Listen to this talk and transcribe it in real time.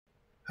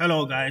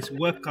Hello guys,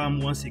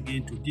 welcome once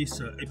again to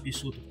this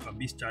episode of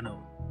Kambi's channel.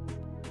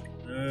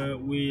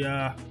 We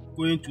are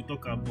going to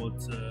talk about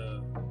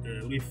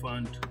the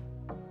refund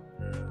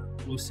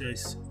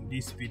process in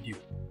this video.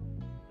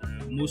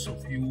 Most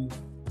of you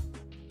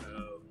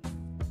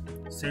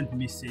sent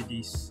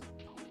messages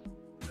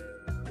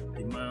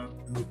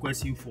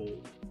requesting for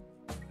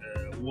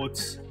what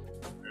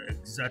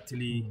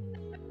exactly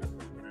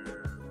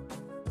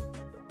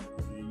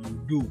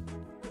you do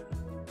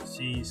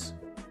since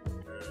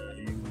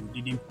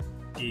you didn't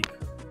take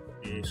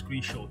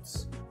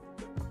screenshots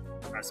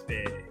as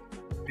per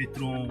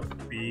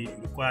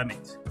Petronpay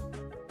requirement.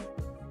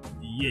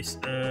 Yes,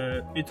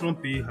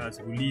 Petronpay has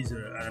released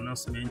an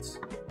announcement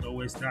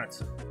towards that.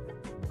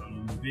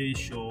 I'm very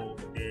sure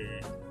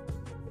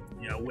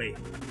they are aware.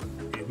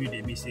 They read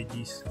the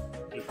messages,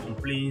 the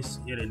complaints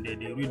here and there,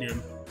 they read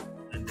them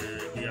and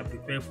they are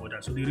prepared for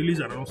that. So they release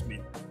an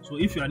announcement. So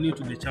if you are new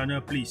to the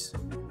channel, please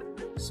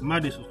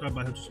smash the subscribe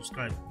button to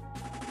subscribe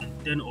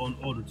and turn on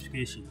all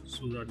notifications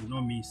so that you do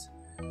not miss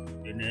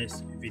the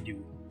next vidéo.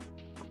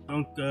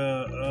 Donc,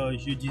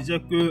 je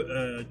disais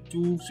que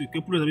tout ce que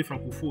pour les amis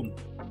francophones,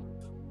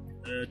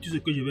 tout ce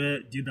que je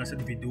vais dire dans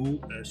cette vidéo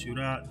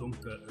sera donc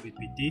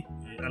répété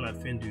à la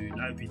fin de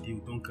la vidéo.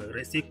 Donc,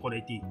 restez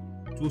connectés.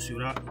 Tout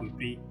sera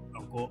repris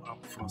encore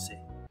en français.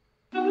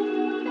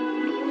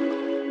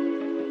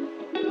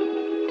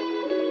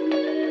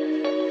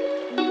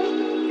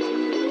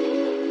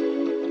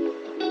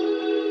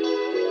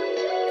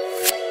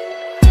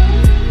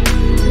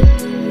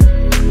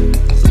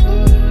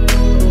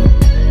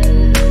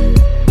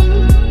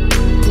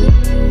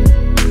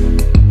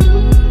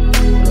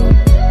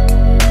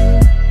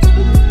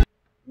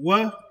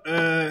 Well,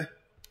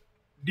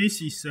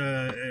 this is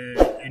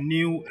a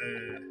new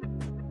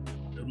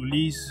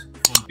release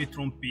from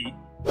Petronpay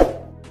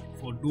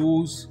for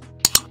those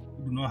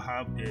who do not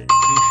have the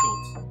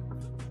screenshots.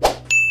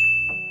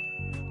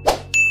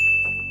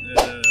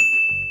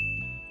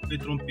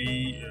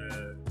 Petronpay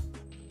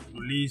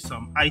released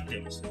some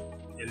items,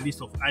 a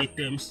list of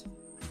items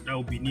that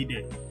will be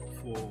needed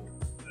for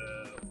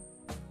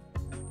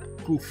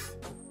proof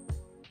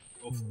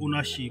of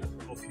ownership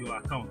of your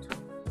account.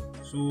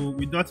 So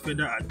without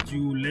further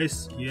ado,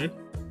 let's move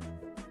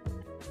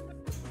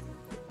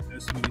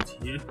it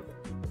here.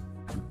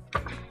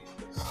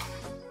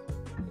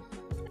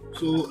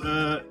 So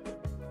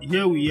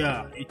here we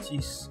are. It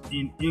is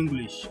in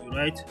English,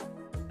 right?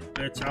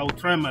 But I'll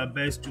try my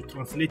best to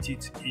translate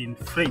it in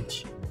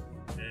French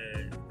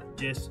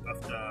just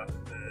after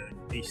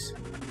this.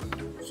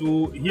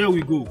 So here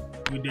we go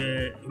with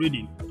the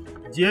reading.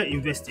 Dear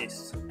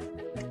investors,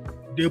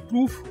 the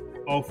proof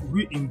of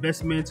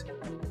reinvestment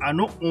are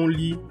not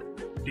only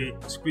the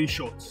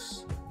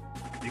screenshots,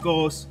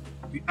 because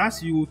we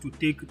asked you to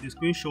take the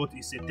screenshot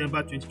in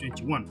September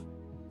 2021.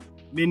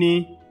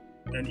 Many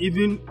and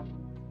even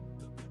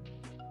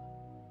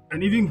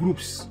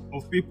groups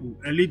of people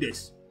and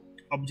leaders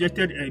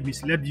objected and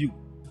misled you.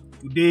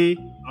 Today,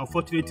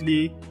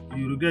 unfortunately,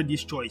 you regret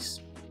this choice,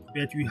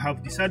 but we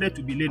have decided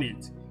to be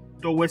lenient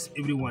towards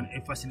everyone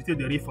and facilitate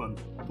the refund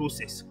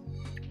process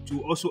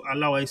to also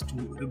allow us to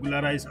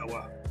regularize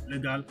our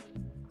legal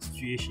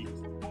situation.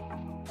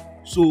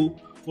 So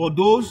for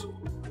those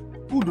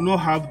who do not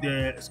have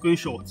the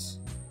screenshots,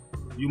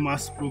 you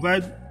must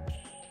provide,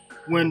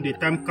 when the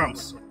time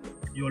comes,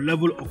 your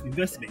level of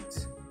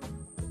investment,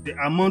 the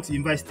amount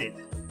invested,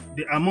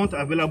 the amount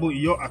available in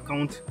your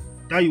account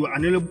that you are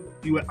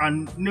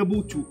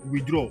unable to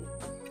withdraw,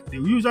 the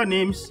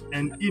usernames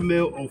and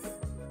email of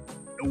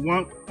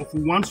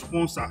one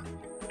sponsor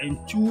and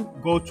 2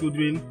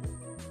 godchildren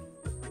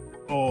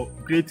or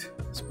great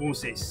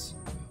sponsors.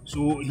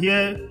 So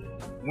here,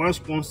 one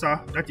sponsor,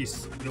 that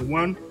is the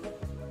one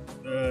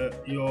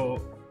your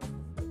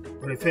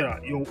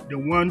referrer, the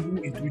one who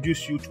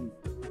introduced you to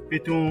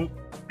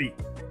Petronpay,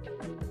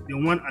 the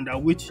one under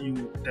which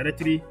you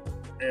directly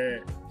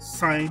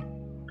sign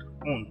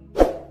on.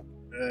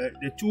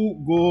 The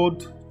 2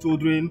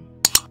 godchildren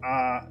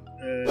are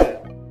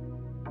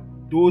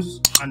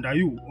those under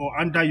you or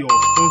under your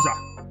sponsor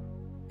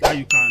that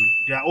you can.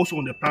 They are also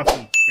on the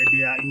platform, but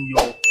they are in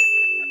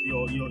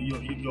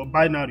your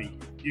binary,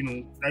 you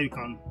know, that you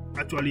can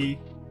actually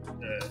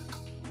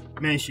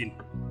mention.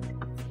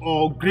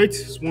 Or great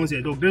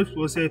sponsors, or great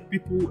sponsor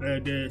people,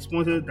 the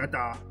sponsors that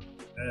are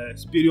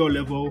superior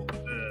level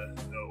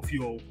of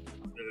your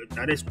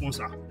direct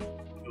sponsor,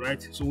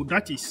 right? So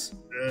that is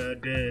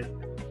the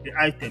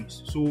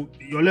items. So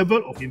your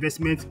level of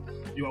investment,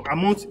 your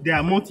amount, the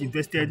amount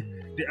invested,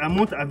 the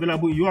amount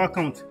available in your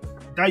account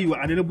that you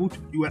are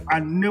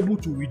unable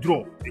to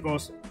withdraw,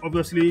 because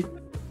obviously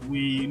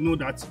we know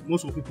that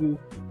most of people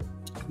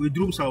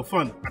withdrew some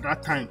fund at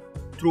that time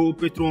through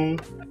Petron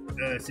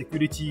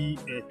security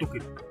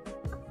token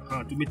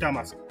to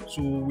MetaMask.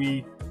 So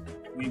we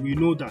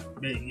know that.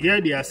 But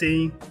here they are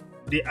saying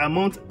the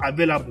amount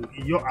available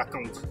in your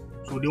account.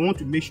 So they want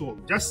to make sure,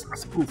 just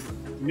as proof,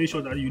 to make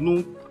sure that you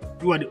know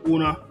you are the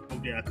owner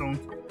of the account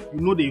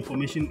you know the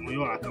information on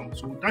your account.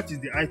 So that is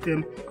the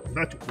item you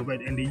have to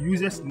provide, and the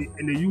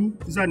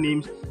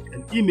usernames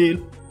and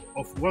email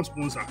of one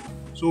sponsor.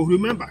 So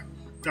remember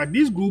that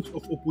these groups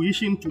of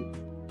opposition to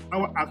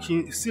our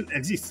action still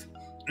exist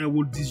and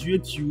will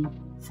dissuade you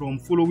from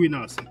following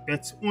us,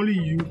 but only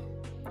you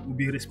will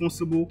be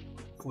responsible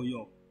for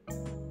your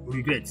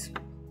regrets.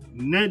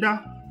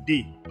 Neither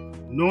they,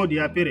 nor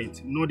their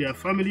parents, nor their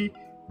family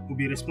will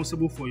be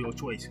responsible for your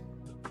choice.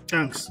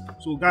 Thanks.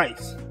 So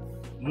guys,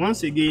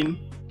 once again,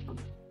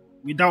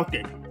 we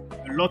doubted.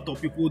 A lot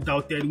of people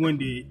doubted when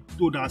they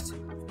told us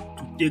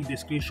to take the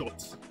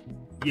screenshots.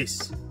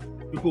 Yes,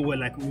 people were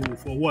like, oh,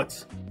 for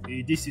what?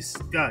 This is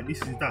that,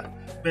 this is that.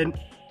 But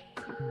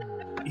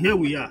here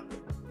we are.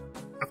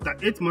 After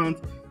 8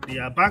 months, they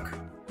are back,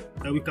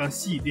 and we can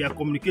see they are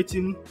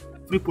communicating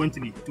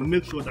frequently to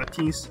make sure that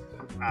things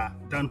are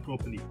done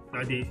properly,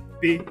 that they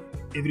pay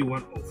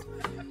everyone off.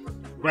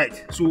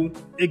 Right, so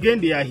again,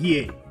 they are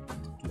here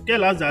to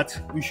tell us that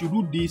we should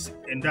do this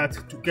and that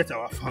to get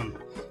our fund,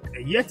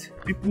 and yet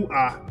people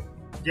are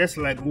just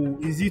like, oh,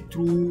 is it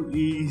true?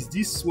 Is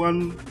this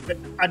one? But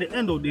at the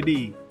end of the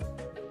day,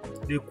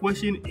 the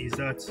question is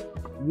that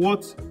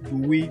what do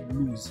we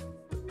lose?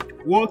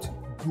 What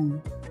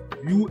do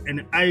you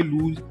and I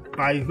lose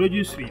by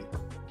registering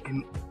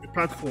in a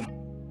platform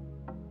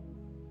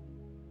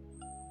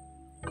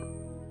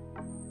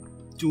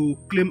to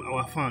claim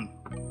our fund?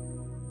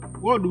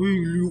 What do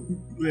we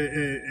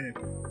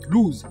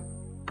lose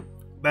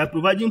by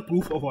providing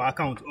proof of our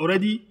account?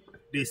 Already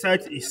the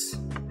site is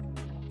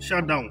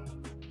shut down.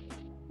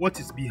 What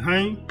is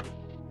behind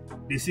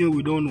the scene,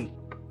 we don't know.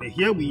 But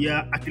here we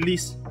are, at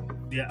least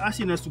they are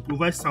asking us to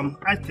provide some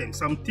items,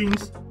 some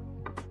things,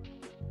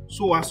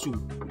 so as to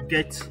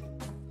get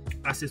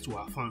access to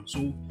our fund.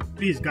 So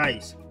please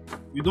guys,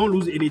 we don't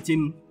lose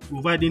anything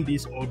providing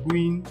this or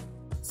doing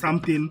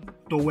something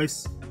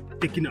towards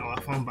taking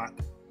our fund back.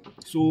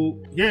 So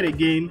here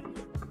again,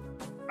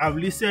 I've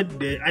listed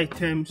the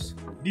items.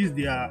 This is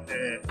their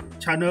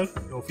channel,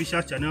 the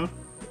official channel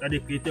that they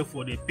created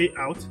for the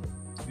payout.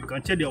 You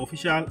can check the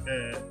official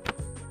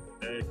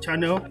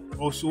channel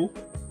also,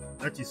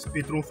 that is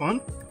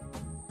Petronfund.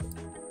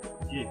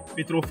 Yeah,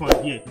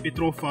 Petronfund. Yeah,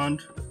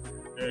 Petronfund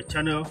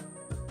channel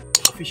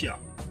official.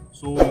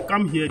 So you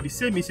come here, the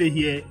same message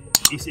here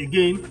is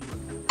again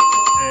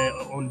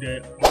on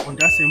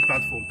that same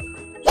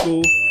platform.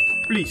 So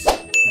please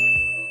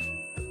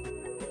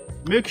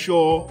make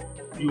sure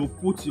you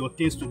put your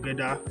things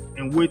together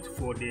and wait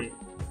for the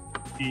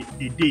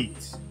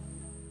date.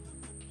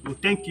 So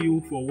thank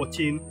you for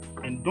watching,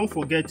 and don't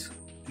forget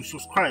to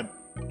subscribe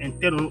and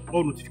turn on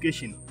all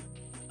notifications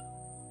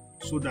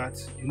so that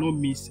you don't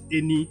miss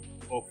any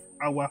of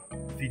our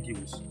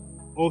videos.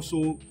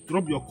 Also,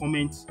 drop your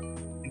comments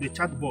in the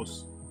chat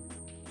box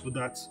so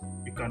that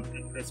you can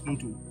respond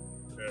to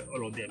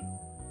all of them.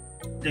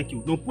 Thank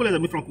you. Donc pour les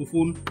amis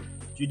francophones,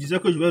 je disais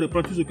que je vais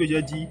reprendre tout ce que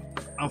j'ai dit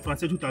en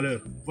français tout à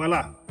l'heure.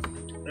 Voilà,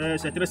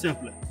 c'est très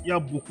simple. Il y a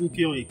beaucoup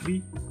qui ont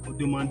écrit pour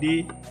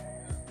demander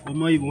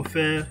comment ils vont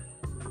faire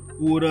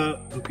pour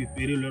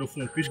récupérer leurs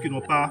fonds puisqu'ils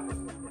n'ont pas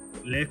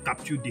les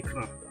captures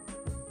d'écran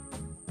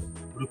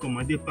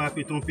recommandées par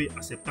Petronpay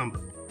en septembre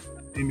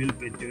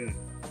 2021.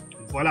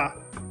 Voilà,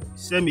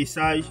 ces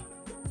messages,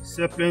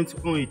 ces plaintes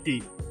ont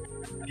été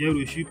bien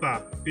reçus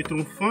par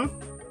Petronfund,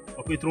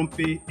 par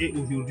Petronpay, et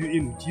aujourd'hui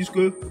ils nous disent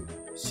que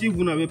si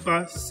vous n'avez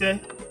pas ces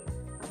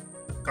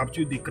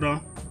captures d'écran,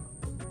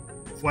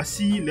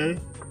 voici les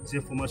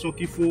informations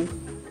qu'il faut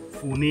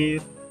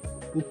fournir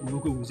pour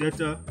prouver que vous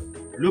êtes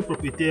le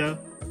propriétaire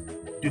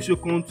de ce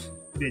compte,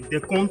 des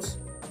comptes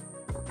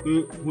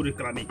que vous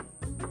réclamez.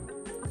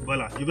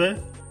 Voilà, je vais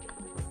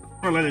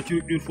prendre la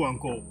lecture une fois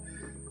encore.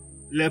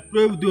 Les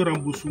preuves de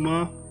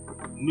remboursement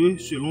ne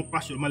seront pas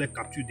seulement les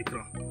captures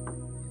d'écran.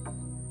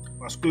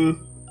 Parce que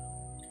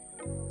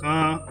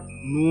quand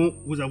nous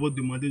vous avons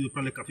demandé de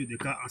prendre les captures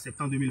d'écran en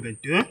septembre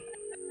 2021,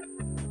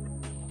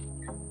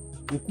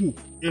 beaucoup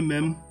et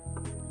même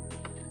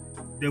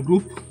des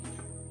groupes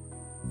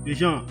de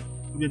gens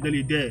ou bien des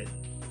leaders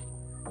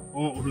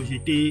ont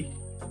rejeté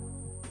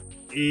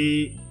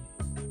et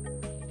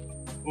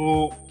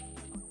ont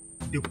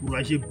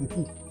découragé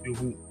beaucoup de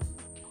vous.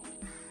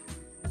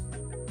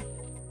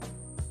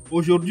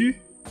 Aujourd'hui,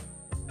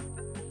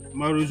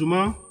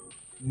 malheureusement,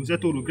 vous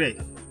êtes au regret.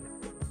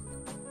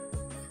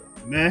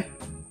 Mais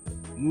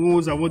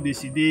nous avons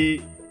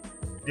décidé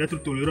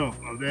d'être tolérants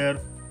envers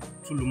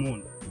tout le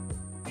monde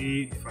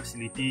et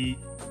faciliter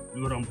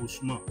le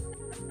remboursement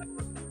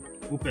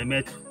pour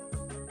permettre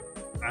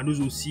à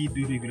nous aussi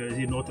de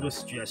régulariser notre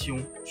situation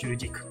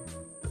juridique.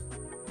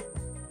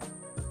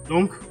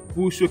 Donc,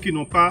 pour ceux qui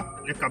n'ont pas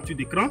les captures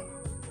d'écran,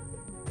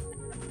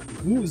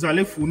 vous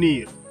allez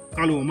fournir,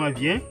 quand le moment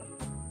vient,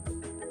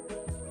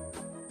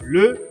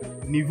 le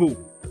niveau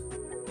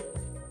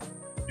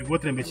de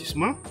votre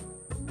investissement,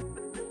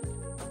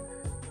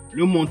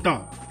 le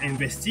montant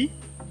investi,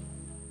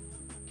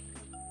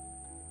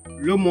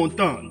 le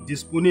montant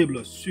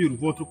disponible sur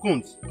votre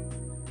compte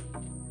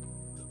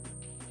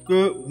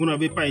que vous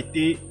n'avez pas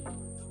été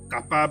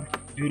capable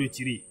de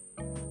retirer.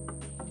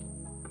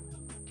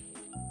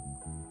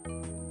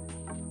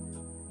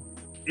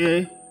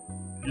 et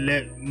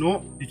les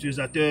noms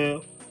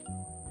d'utilisateurs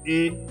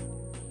et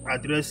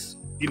adresse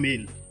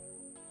email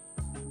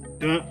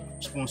d'un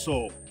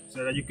sponsor,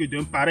 c'est-à-dire que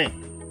d'un parrain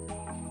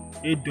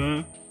et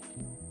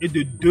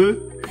de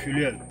deux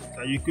filiales,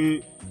 c'est-à-dire que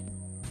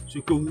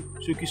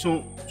ceux qui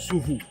sont sous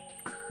vous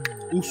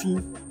ou sous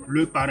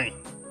le parrain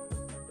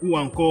ou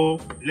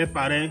encore les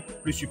parrains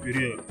plus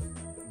supérieurs.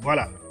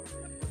 Voilà.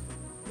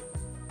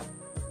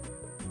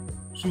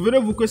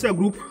 Souvenez-vous que ces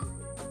groupes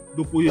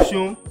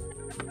d'opposition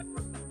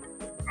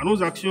à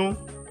nos actions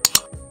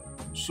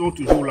sont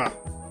toujours là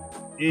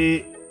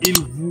et ils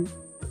vous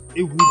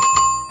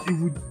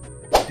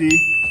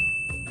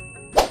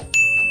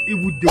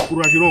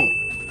décourageront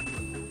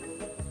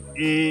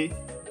et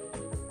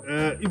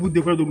ils vous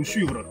décourageront de nous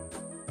suivre,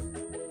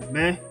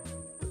 mais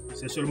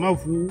c'est seulement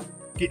vous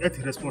qui êtes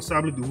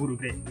responsable de vos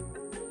regrets.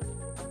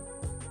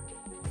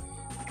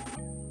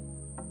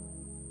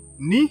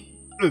 Ni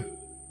eux,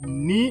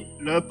 ni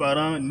leurs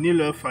parents, ni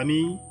leur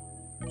famille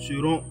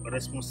seront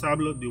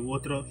responsables de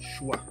votre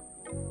choix.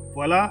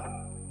 Voilà,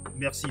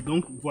 merci.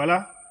 Donc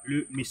voilà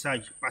le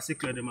message passé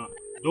clairement.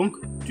 Donc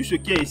tout ce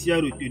qui est ici à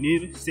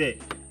retenir, c'est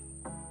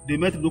de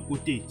mettre de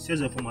côté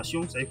ces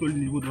informations, c'est-à-dire que le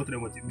niveau de votre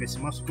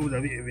investissement, ce que vous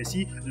avez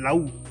investi, là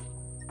où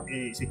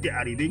c'était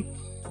arrivé,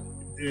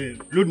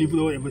 le niveau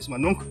de votre investissement.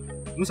 Donc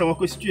nous savons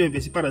que si tu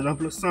investis par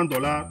exemple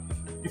 $100,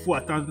 il faut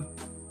attendre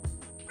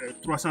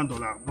 $300.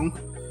 Donc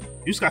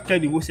jusqu'à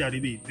quel niveau c'est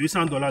arrivé?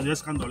 $200,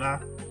 $250,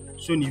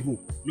 ce niveau,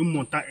 le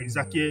montant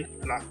exact qui est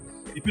là.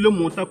 Et puis le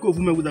montant que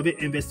vous-même vous avez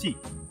investi,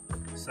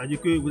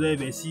 c'est-à-dire que vous avez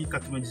investi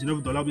 $99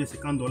 ou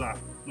 $50.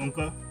 Donc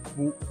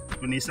vous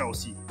donnez ça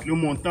aussi. Le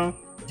montant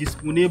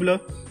disponible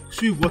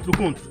sur votre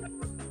compte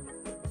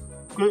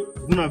que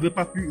vous n'avez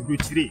pas pu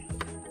retirer.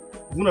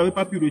 Vous n'avez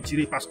pas pu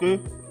retirer parce que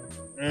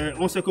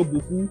on sait que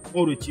beaucoup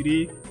ont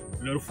retiré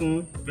leurs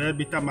fonds vers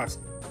MetaMask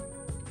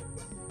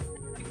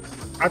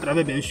à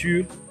travers bien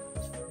sûr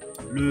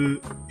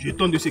le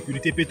jeton de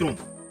sécurité Petron.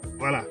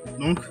 Voilà,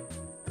 donc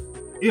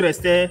il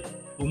restait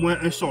au moins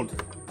un solde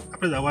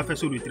après avoir fait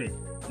ce retrait.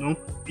 Donc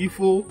il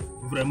faut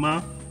vraiment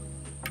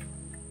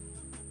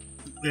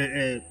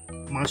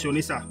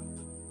mentionner ça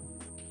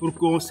pour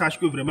qu'on sache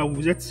que vraiment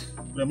vous êtes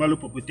vraiment le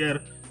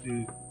propriétaire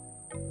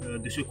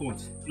de ce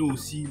compte, et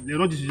aussi les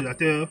noms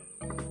d'utilisateurs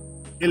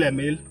et les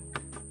mails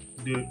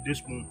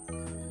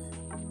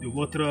de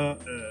votre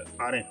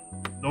parrain.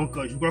 Donc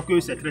je crois que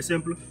c'est très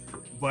simple.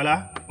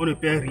 Voilà, on ne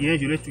perd rien,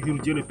 je l'ai toujours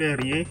dit, on ne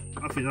perd rien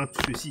en faisant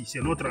tout ceci.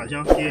 C'est notre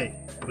argent qui est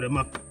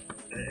vraiment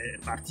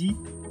parti.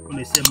 On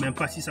ne sait même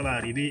pas si ça va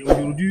arriver.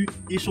 Aujourd'hui,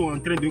 ils sont en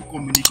train de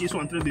communiquer, ils sont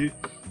en train de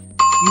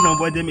nous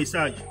envoyer des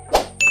messages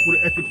pour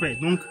être prêts.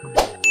 Donc,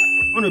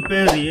 on ne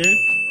perd rien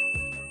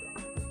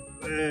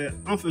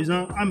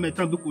en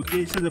mettant de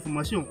côté ces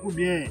informations ou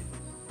bien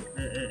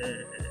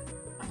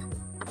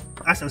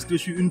à s'inscrire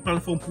sur une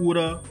plateforme pour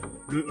le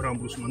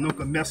remboursement. Donc,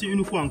 merci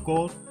une fois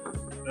encore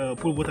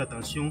pour votre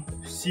attention.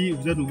 Si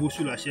vous êtes nouveau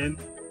sur la chaîne,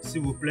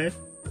 s'il vous plaît,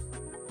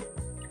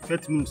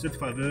 faites-nous cette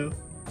faveur,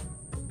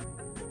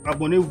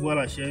 abonnez-vous à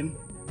la chaîne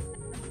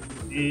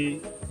et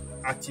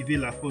activez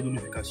la cloche de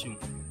notification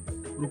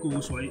pour que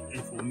vous soyez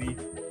informés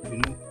de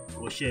nos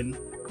prochaines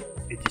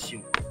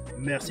éditions.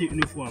 Merci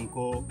une fois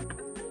encore.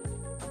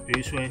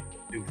 Prenez soin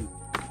de vous.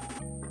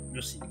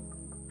 Merci.